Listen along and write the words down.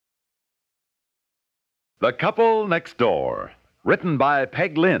The Couple Next Door. Written by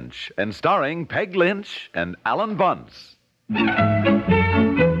Peg Lynch and starring Peg Lynch and Alan Bunce.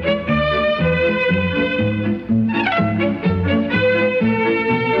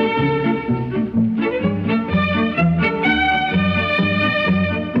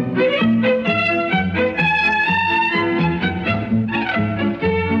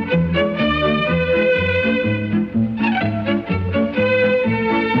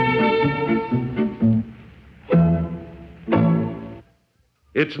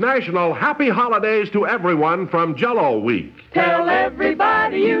 It's National Happy Holidays to Everyone from Jell-O Week. Tell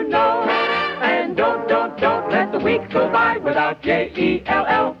everybody you know, and don't let the week go by without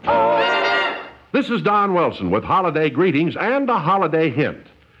Jell-O. This is Don Wilson with holiday greetings and a holiday hint.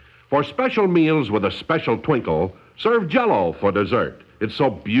 For special meals with a special twinkle, serve Jell-O for dessert. It's so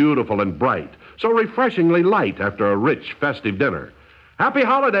beautiful and bright, so refreshingly light after a rich, festive dinner. Happy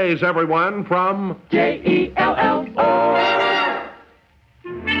holidays, everyone, from Jell-O.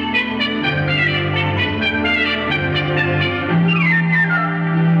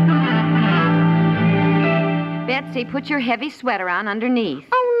 Betsy, put your heavy sweater on underneath.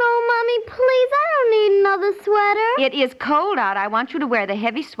 Oh, no, Mommy, please, I don't need another sweater. It is cold out. I want you to wear the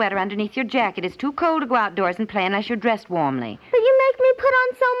heavy sweater underneath your jacket. It's too cold to go outdoors and play unless you're dressed warmly. But you make me put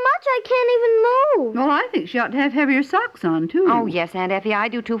on so much I can't even move. Well, I think she ought to have heavier socks on, too. Oh, yes, Aunt Effie, I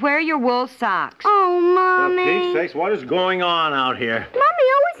do, too. Where are your wool socks? Oh, Mommy. For Pete's sakes, what is going on out here? Mommy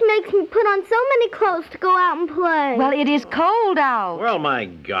always makes me put on so many clothes to go out and play. Well, it is cold out. Well, my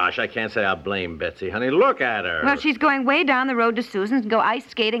gosh, I can't say I blame Betsy, honey. Look at her. Well, she's going way down the road to Susan's and go ice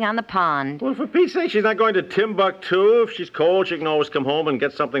skating on the pond. Well, for Pete's sake, she's not going to Timbuktu. If she's cold, she can always come home and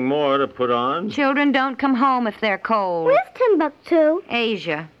get something more to put on. Children don't come home if they're cold. Where's Timbuktu?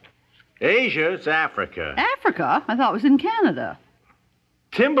 Asia. Asia? It's Africa. Africa? I thought it was in Canada.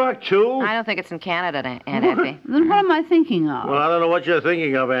 Timbuktu? I don't think it's in Canada, Aunt Effie. Then what am I thinking of? Well, I don't know what you're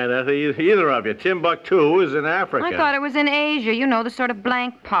thinking of, Aunt Effie. Either of you. Timbuktu is in Africa. I thought it was in Asia. You know, the sort of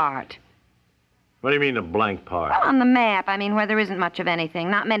blank part. What do you mean, the blank part? Well, on the map, I mean, where there isn't much of anything.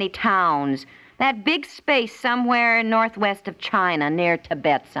 Not many towns. That big space somewhere northwest of China, near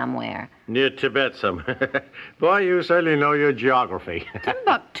Tibet somewhere. Near Tibet somewhere. Boy, you certainly know your geography.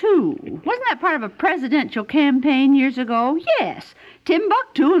 Timbuktu. Wasn't that part of a presidential campaign years ago? Yes.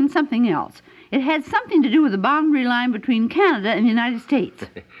 Timbuktu and something else. It had something to do with the boundary line between Canada and the United States.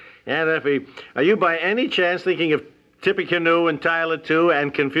 Aunt Effie, are you by any chance thinking of Tippecanoe and Tyler 2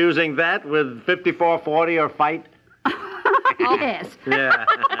 and confusing that with 5440 or Fight? Yes. Yeah.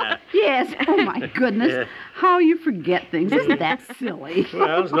 Yes. Oh, my goodness. Yeah. How you forget things. Isn't that silly?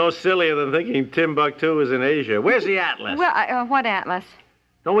 Well, it's no sillier than thinking Timbuktu is in Asia. Where's the atlas? Well, what atlas?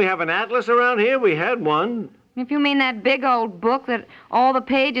 Don't we have an atlas around here? We had one. If you mean that big old book that all the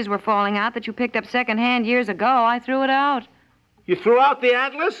pages were falling out that you picked up secondhand years ago, I threw it out. You threw out the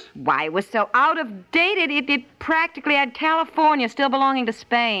atlas? Why, it was so out of date, it practically had California still belonging to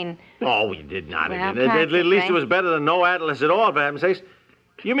Spain. Oh, we did not. Well, At least it was better than no atlas at all, for heaven's sakes.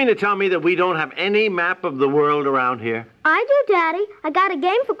 You mean to tell me that we don't have any map of the world around here? I do, Daddy. I got a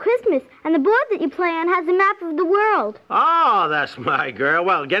game for Christmas, and the board that you play on has a map of the world. Oh, that's my girl.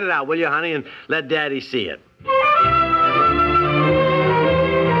 Well, get it out, will you, honey, and let Daddy see it.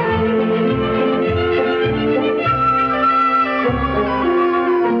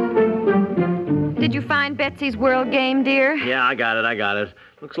 Did you find Betsy's World game, dear? Yeah, I got it.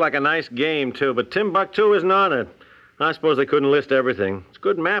 Looks like a nice game, too, but Timbuktu isn't on it. I suppose they couldn't list everything. It's a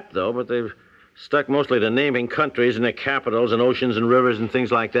good map, though, but they've stuck mostly to naming countries and their capitals and oceans and rivers and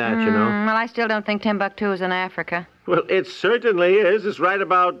things like that, you know. Well, I still don't think Timbuktu is in Africa. Well, it certainly is. It's right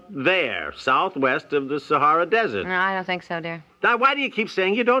about there, southwest of the Sahara Desert. No, I don't think so, dear. Now, why do you keep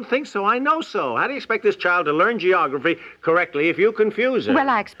saying you don't think so? I know so. How do you expect this child to learn geography correctly if you confuse her? Well,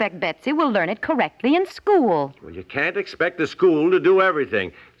 I expect Betsy will learn it correctly in school. Well, you can't expect the school to do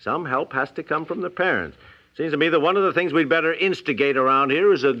everything. Some help has to come from the parents. Seems to me that one of the things we'd better instigate around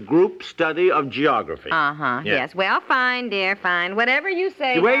here is a group study of geography. Uh-huh, Yeah. yes. Well, fine, dear, fine. Whatever you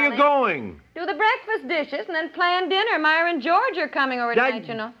say, Where darling. you going? Do the breakfast dishes and then plan dinner. Myra and George are coming over tonight,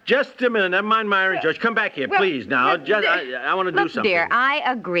 you know. Just a minute. Never mind Myra and George. Come back here, please, now. I want to do Look, something. dear, I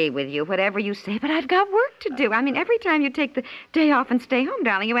agree with you, whatever you say, but I've got work to do. I mean, every time you take the day off and stay home,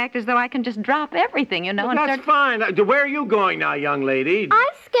 darling, you act as though I can just drop everything, you know, Well, and that's start... fine. Where are you going now, young lady?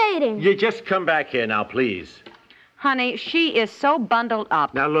 Ice skating. You just come back here now, please. Honey, she is so bundled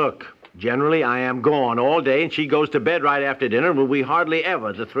up. Now, look. Generally, I am gone all day, and she goes to bed right after dinner, but we hardly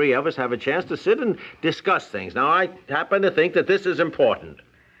ever, the three of us, have a chance to sit and discuss things. Now, I happen to think that this is important.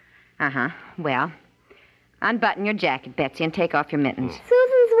 Uh-huh. Well, unbutton your jacket, Betsy, and take off your mittens.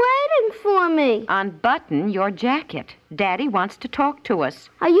 Susan's waiting for me? Unbutton your jacket. Daddy wants to talk to us.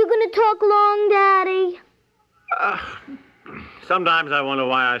 Are you going to talk long, Daddy? Sometimes I wonder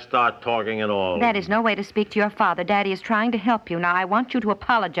why I start talking at all. That is no way to speak to your father. Daddy is trying to help you. Now, I want you to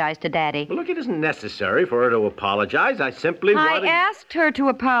apologize to Daddy. Well, look, it isn't necessary for her to apologize. I simply wanted... I asked her to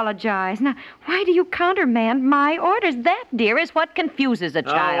apologize. Now, why do you countermand my orders? That, dear, is what confuses a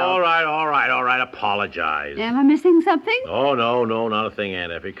child. Oh, all right. Apologize. Am I missing something? Oh, no, not a thing,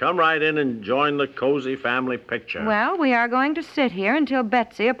 Aunt Effie. Come right in and join the cozy family picture. Well, we are going to sit here until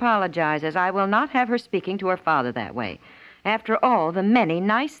Betsy apologizes. I will not have her speaking to her father that way. After all the many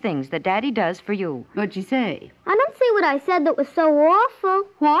nice things that Daddy does for you. What'd she say? I don't see what I said that was so awful.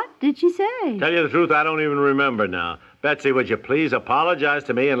 What did she say? Tell you the truth, I don't even remember now. Betsy, would you please apologize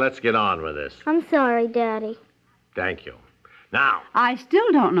to me and let's get on with this? I'm sorry, Daddy. Thank you. Now... I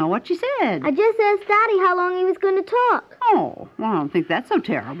still don't know what she said. I just asked Daddy how long he was going to talk. Oh, well, I don't think that's so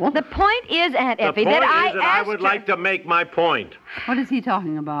terrible. The point is, Aunt The Effie, point that I is that asked I would her... like to make my point. What is he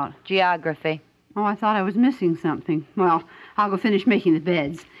talking about? Geography. Oh, I thought I was missing something. Well, I'll go finish making the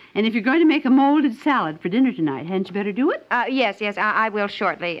beds. And if you're going to make a molded salad for dinner tonight, hadn't you better do it? Yes, I will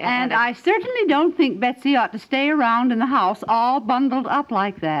shortly. And I certainly don't think Betsy ought to stay around in the house all bundled up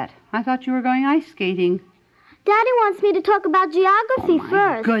like that. I thought you were going ice skating. Daddy wants me to talk about geography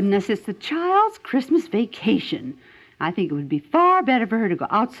first. Goodness, it's the child's Christmas vacation. I think it would be far better for her to go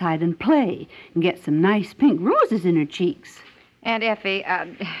outside and play and get some nice pink roses in her cheeks. Aunt Effie,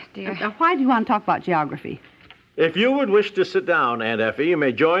 dear... Why do you want to talk about geography? If you would wish to sit down, Aunt Effie, you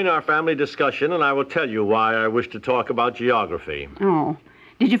may join our family discussion, and I will tell you why I wish to talk about geography. Oh.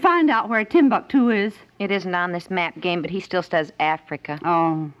 Did you find out where Timbuktu is? It isn't on this map game, but he still says Africa.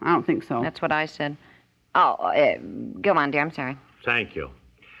 Oh, I don't think so. That's what I said. Oh, go on, dear. I'm sorry. Thank you.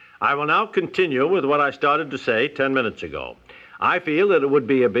 I will now continue with what I started to say 10 minutes ago. I feel that it would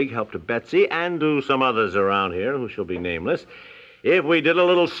be a big help to Betsy and to some others around here who shall be nameless if we did a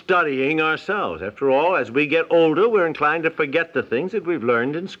little studying ourselves. After all, as we get older, we're inclined to forget the things that we've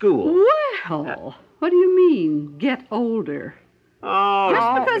learned in school. Well, what do you mean, get older? Oh,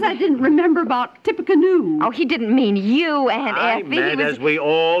 Just because I didn't remember about Tippecanoe. Oh, he didn't mean you, Aunt I Effie. meant He was... as we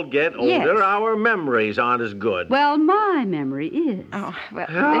all get older, Yes. our memories aren't as good. Well, my memory is. Oh, well...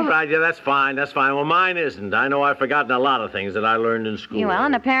 All right, yeah, that's fine. Well, mine isn't. I know I've forgotten a lot of things that I learned in school. Well,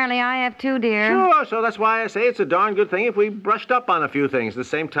 and apparently I have too, dear. Sure, so that's why I say it's a darn good thing if we brushed up on a few things. At the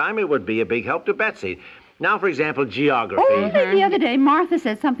same time, it would be a big help to Betsy. Now, for example, geography. Only the other day, Martha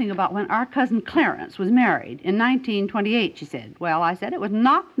said something about when our cousin Clarence was married in 1928, she said. Well, I said it was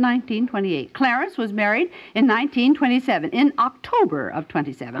not 1928. Clarence was married in 1927, in October of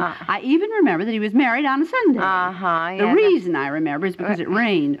 27. I even remember that he was married on a Sunday. The reason I remember is because it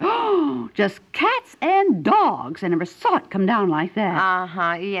rained. Oh, just cats and dogs. I never saw it come down like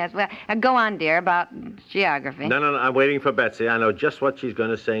that. Yes. Well, go on, dear, about geography. No, I'm waiting for Betsy. I know just what she's going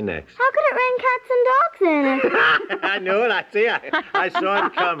to say next. How could it rain cats and dogs in it? I knew it. I saw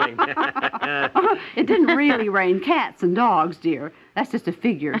it coming. It didn't really rain cats and dogs, dear. That's just a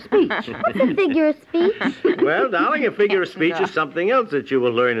figure of speech. What's a figure of speech? Well, darling, a figure of speech is something else that you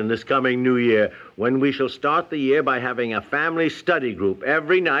will learn in this coming new year, when we shall start the year by having a family study group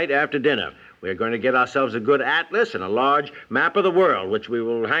every night after dinner. We're going to get ourselves a good atlas and a large map of the world, which we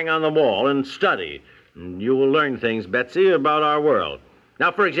will hang on the wall and study. And you will learn things, Betsy, about our world.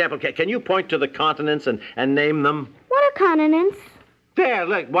 Now, for example, can you point to the continents and name them? What are continents? There,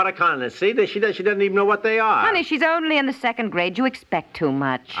 look, what are continents? See, she doesn't even know what they are. Honey, she's only in the second grade. You expect too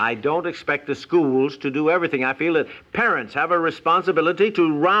much. I don't expect the schools to do everything. I feel that parents have a responsibility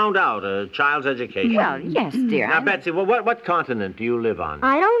to round out a child's education. Well, yes, dear. Now, Betsy, what continent do you live on?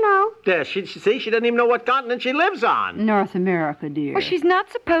 I don't know. There, she doesn't even know what continent she lives on. North America, dear. Well, she's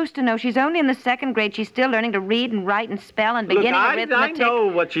not supposed to know. She's only in the second grade. She's still learning to read and write and spell and beginning arithmetic. I know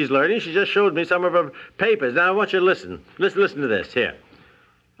what she's learning. She just showed me some of her papers. Now, I want you to listen. Listen to this. Here.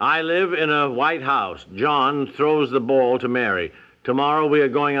 I live in a White House. John throws the ball to Mary. Tomorrow we are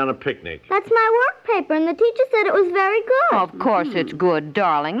going on a picnic. That's my work paper, and the teacher said it was very good. Of course it's good,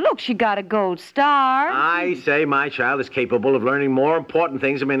 darling. Look, she got a gold star. I say my child is capable of learning more important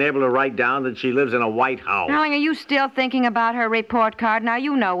things than being able to write down that she lives in a White House. Darling, are you still thinking about her report card? Now,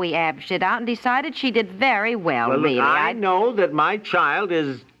 you know we averaged it out and decided she did very well, Well, look, really. I know that my child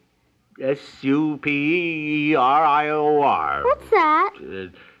is Superior. What's that?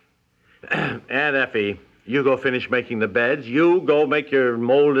 Aunt Effie, you go finish making the beds. You go make your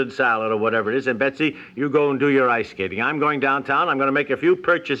molded salad or whatever it is. And Betsy, you go and do your ice skating. I'm going downtown. I'm going to make a few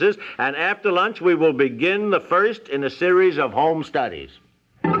purchases. And after lunch, we will begin the first in a series of home studies.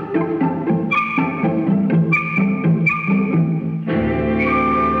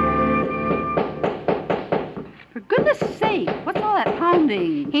 goodness sake, what's all that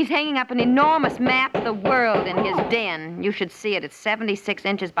pounding? He's hanging up an enormous map of the world in his den. You should see it. It's 76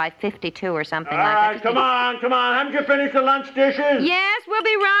 inches by 52 or something like that. Come on. Haven't you finished the lunch dishes? Yes, we'll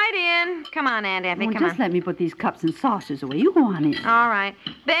be right in. Come on, Aunt Effie, Well, come just on. let me put these cups and saucers away. You go on in. All right.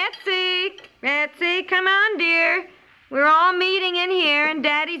 Betsy, come on, dear. We're all meeting in here in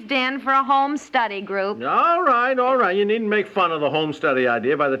Daddy's den for a home study group. All right. You needn't make fun of the home study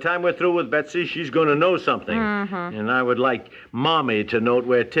idea. By the time we're through with Betsy, she's going to know something. Mm-hmm. And I would like Mommy to note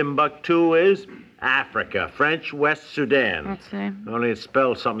where Timbuktu is. Africa, French West Sudan. Let's see. Only it's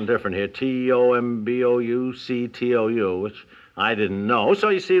spelled something different here. Tombouctou, which I didn't know. So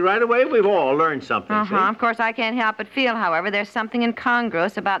you see, right away, we've all learned something. See? Of course, I can't help but feel, however, there's something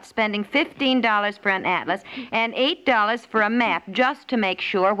incongruous about spending $15 for an atlas and $8 for a map just to make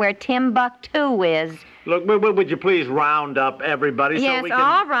sure where Timbuktu is. Look, would you please round up everybody so Yes, we can...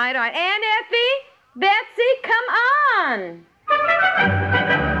 all right. Aunt Effie, Betsy, come on.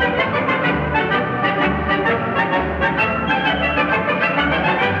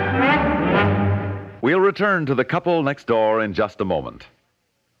 We'll return to the couple next door in just a moment.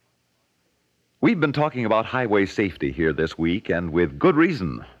 We've been talking about highway safety here this week, and with good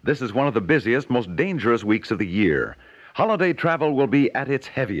reason. This is one of the busiest, most dangerous weeks of the year. Holiday travel will be at its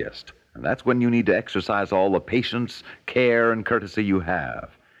heaviest, and that's when you need to exercise all the patience, care, and courtesy you have.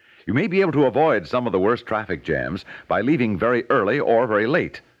 You may be able to avoid some of the worst traffic jams by leaving very early or very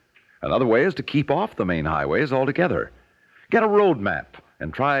late. Another way is to keep off the main highways altogether. Get a road map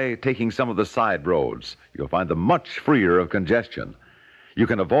and try taking some of the side roads. You'll find them much freer of congestion. You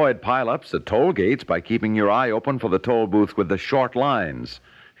can avoid pileups at toll gates by keeping your eye open for the toll booths with the short lines.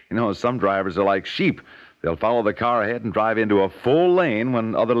 You know, some drivers are like sheep. They'll follow the car ahead and drive into a full lane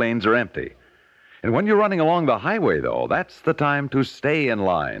when other lanes are empty. And when you're running along the highway, though, that's the time to stay in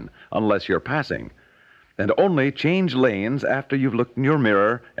line, unless you're passing. And only change lanes after you've looked in your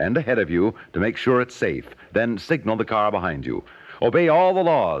mirror and ahead of you to make sure it's safe. Then signal the car behind you. Obey all the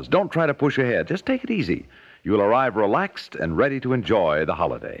laws. Don't try to push ahead. Just take it easy. You'll arrive relaxed and ready to enjoy the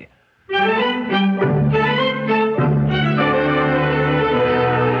holiday.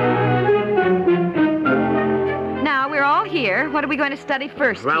 Now, we're all here. What are we going to study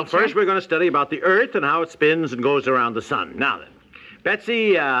first, Well, teacher? first we're going to study about the Earth and how it spins and goes around the sun. Now then,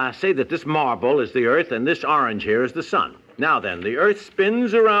 Betsy, say that this marble is the Earth and this orange here is the sun. Now then, the Earth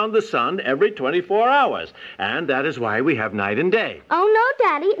spins around the sun every 24 hours, and that is why we have night and day. Oh, no,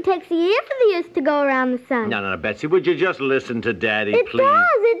 Daddy. It takes a year for the Earth to go around the sun. No, Betsy, would you just listen to Daddy, It please?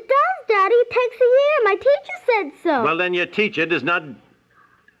 does, Daddy. It takes a year. My tear said so. Well, then your teacher does not...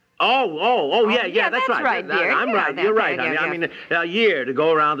 Yeah, that's right. Dear. I'm right. You're right, honey. I mean, a year to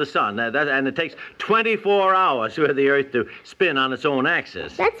go around the sun, and it takes 24 hours for the Earth to spin on its own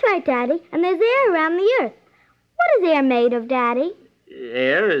axis. That's right, Daddy. And there's air around the Earth. What is air made of, Daddy?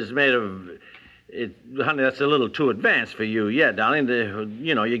 Air is made of... honey, that's a little too advanced for you yet, darling.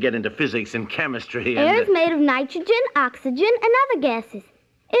 You get into physics and chemistry and... Air is made of nitrogen, oxygen, and other gases.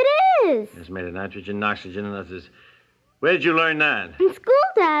 It is. It's made of nitrogen, oxygen, and others. Where did you learn that? In school,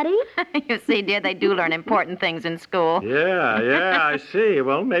 Daddy. You see, dear, they do learn important things in school. Yeah, I see.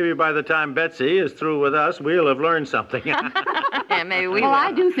 Well, maybe by the time Betsy is through with us, we'll have learned something. Yeah, maybe we Well, will.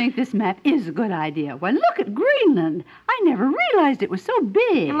 I do think this map is a good idea. Why, look at Greenland. I never realized it was so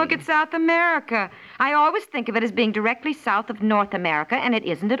big. And look at South America. I always think of it as being directly south of North America, and it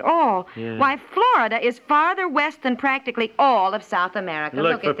isn't at all. Yeah. Why, Florida is farther west than practically all of South America.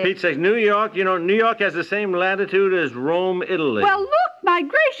 Look, for at this. Pete's sake, New York has the same latitude as Rome, Italy. Well, look, my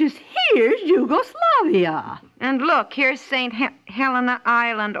gracious, here's Yugoslavia. And look, here's St. Helena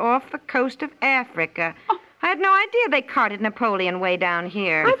Island off the coast of Africa. I had no idea they carted Napoleon way down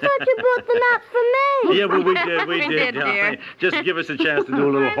here. I thought you brought the map for me. Yeah, well, we did, We did, darling. dear. Just give us a chance to do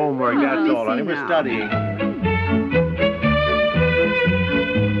a little homework, that's all. see We're now. studying.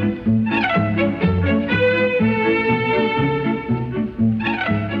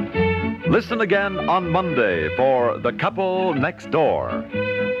 Listen again on Monday for The Couple Next Door.